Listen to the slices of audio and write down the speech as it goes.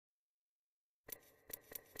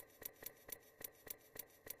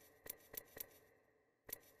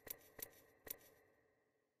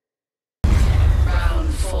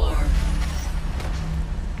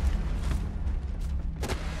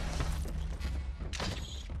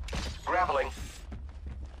Grappling.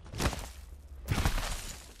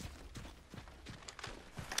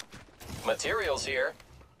 Materials here.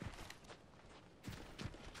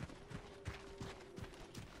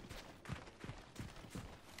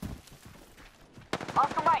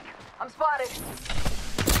 Oscar Mike, I'm spotted.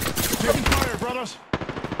 Taking fire, brothers.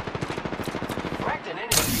 Cracked an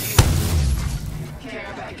enemy.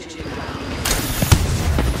 Care package inbound.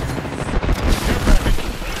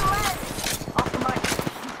 Oscar Mike,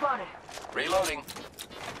 I'm spotted. Reloading.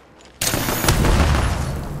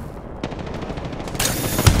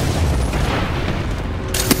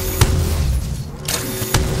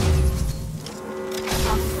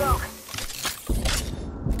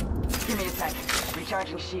 Give me a sec.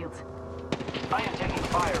 Recharging shields. I am taking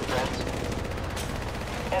fire, friends.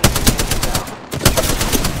 Enemy down.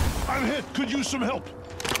 I'm hit. Could use some help.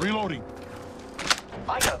 Reloading.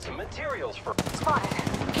 I got some materials for... Spotted.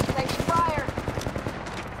 Taking fire.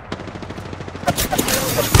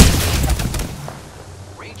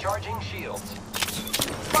 Recharging shields.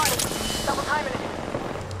 Spotted. Double timing it.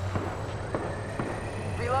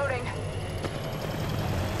 Reloading.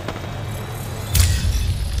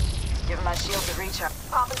 Giving my shields a recharge.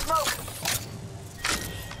 Popping smoke.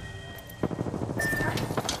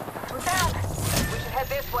 We're down. We should head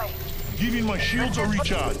this way. Giving my shields a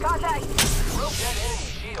recharge. Contact. Broke that enemy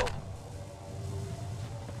shield.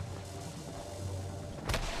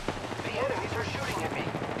 The enemies are shooting at me.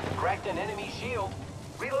 Cracked an enemy shield.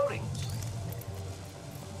 Reloading.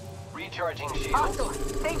 Recharging shield. Hostile.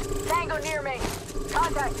 Tango near me.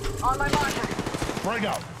 Contact. On my marker. Frag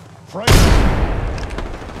out. Frag out.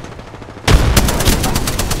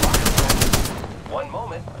 One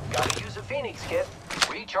moment. Gotta use a Phoenix kit.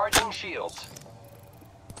 Recharging shields.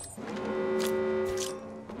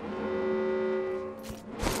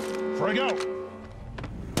 Frag out.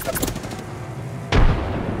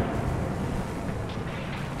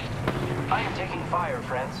 I am taking fire,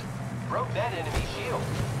 friends. Broke that enemy shield.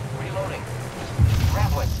 Reloading.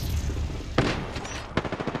 Grappling.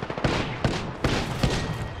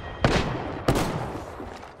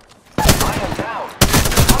 I am down.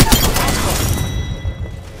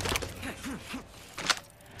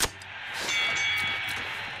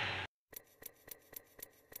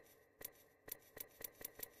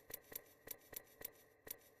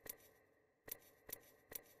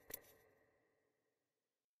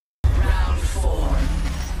 Round 4.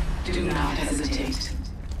 Do not hesitate.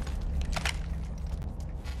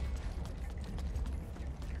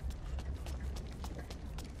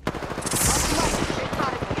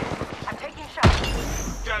 I'm taking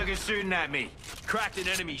shots. Joker's shooting at me. Cracked an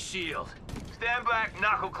enemy shield. Stand back,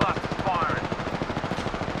 knuckle cluster firing.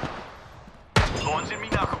 Launching me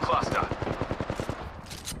knuckle cluster.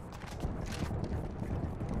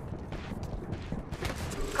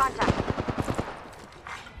 Contact.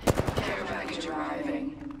 Care package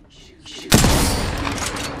arriving. Shoot.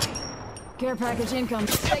 Care package income.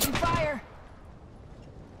 Taking fire.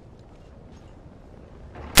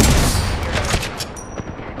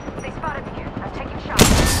 They spotted me. I'm taking shots.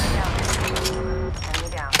 Down. Enemy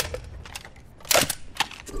down.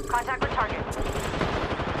 Contact with target.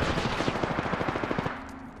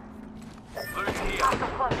 Loot here.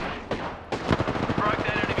 Hostile close. Broke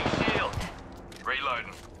that enemy shield.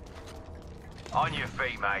 Reloading. On your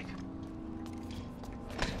feet, mate.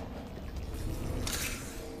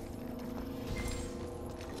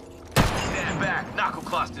 Stand back, knuckle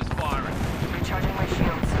clusters firing. Recharging my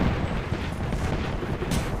shields.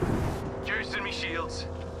 Juicing me shields.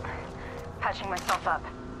 Patching myself up.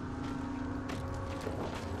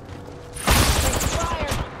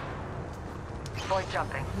 Fire! Boy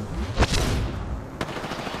jumping.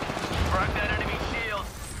 Broke that enemy shield.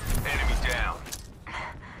 Enemy down.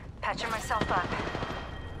 Patching myself up.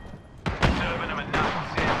 Serving him a knuckle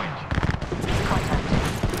sandwich. Contact.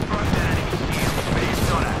 Broke that enemy shield.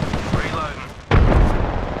 Beast on it. Reloading.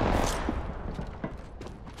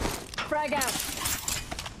 Frag out.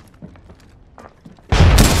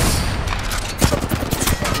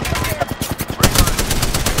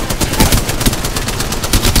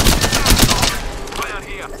 Clown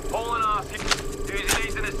here. Hauling ass. Who's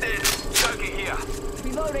needs an assist? Joker here.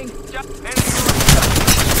 Reloading. Enemy.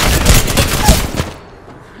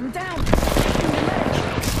 I'm down.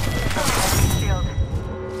 Shield.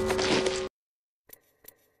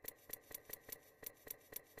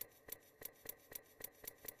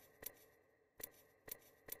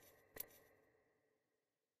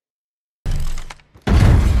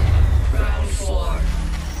 Round 4.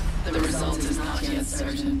 The result is not yet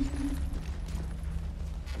certain.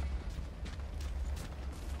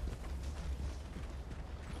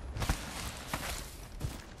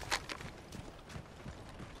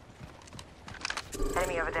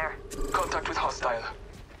 enemy over there. Contact with hostile.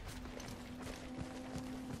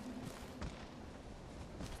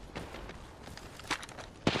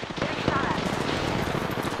 Getting shot at.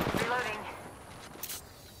 Reloading.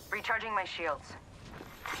 Recharging my shields.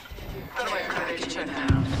 Care package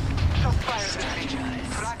inbound. Shot fired. Strategize.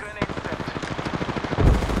 Frag grenade set.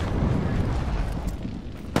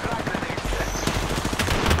 Frag grenade set.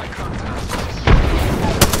 I cracked an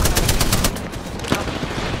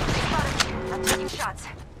They spotted me. I'm taking shots.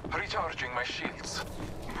 Recharging my shields.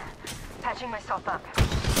 Patching myself up. I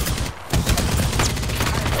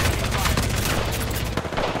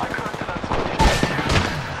cracked an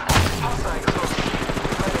hostile close.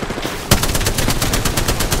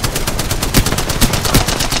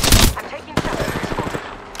 I'm taking shots.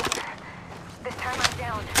 This time I'm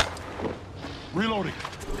down. Reloading.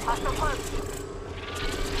 Hostile close.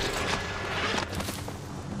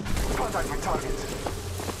 Contact with target.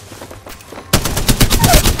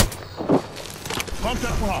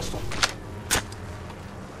 Contact for hostile.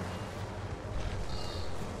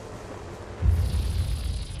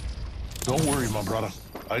 Don't worry, my brother.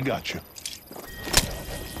 I got you.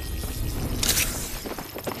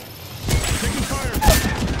 Taking fire.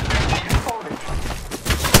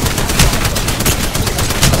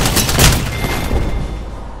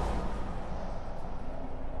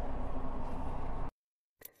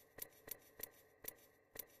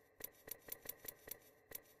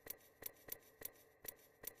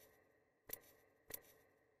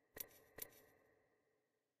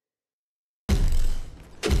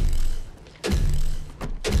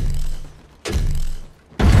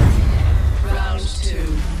 Round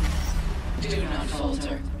 2. Do not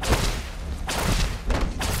falter.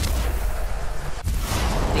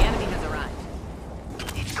 The enemy has arrived.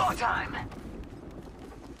 It's go time.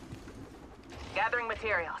 Gathering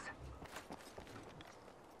materials.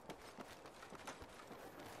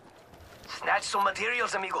 Snatch some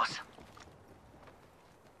materials, amigos.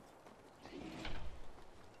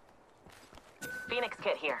 Phoenix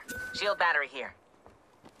kit here. Shield battery here.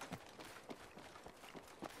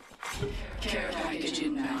 Care package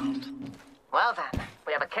inbound. Well then,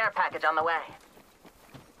 we have a care package on the way.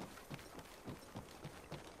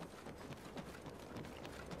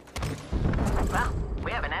 Well,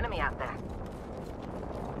 we have an enemy out there.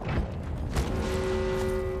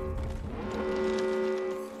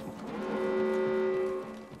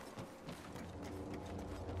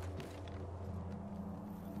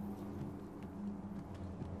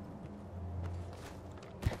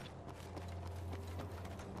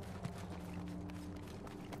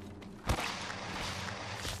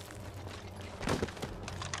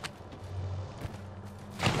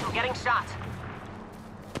 I'm getting shot.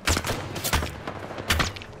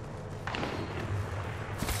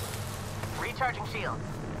 Recharging shield.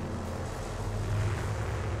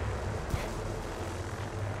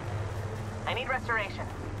 I need restoration.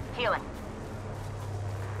 Healing.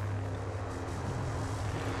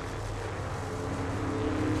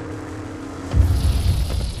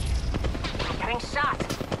 I'm getting shot.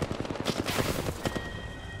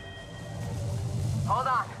 Hold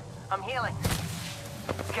on. I'm healing.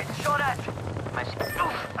 Getting shot at. My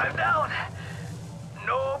Oof, I'm down.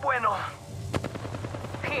 No bueno.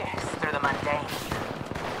 pierce through the mundane.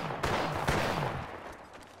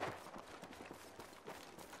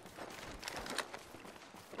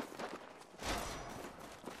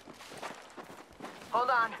 Hold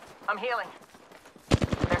on. I'm healing.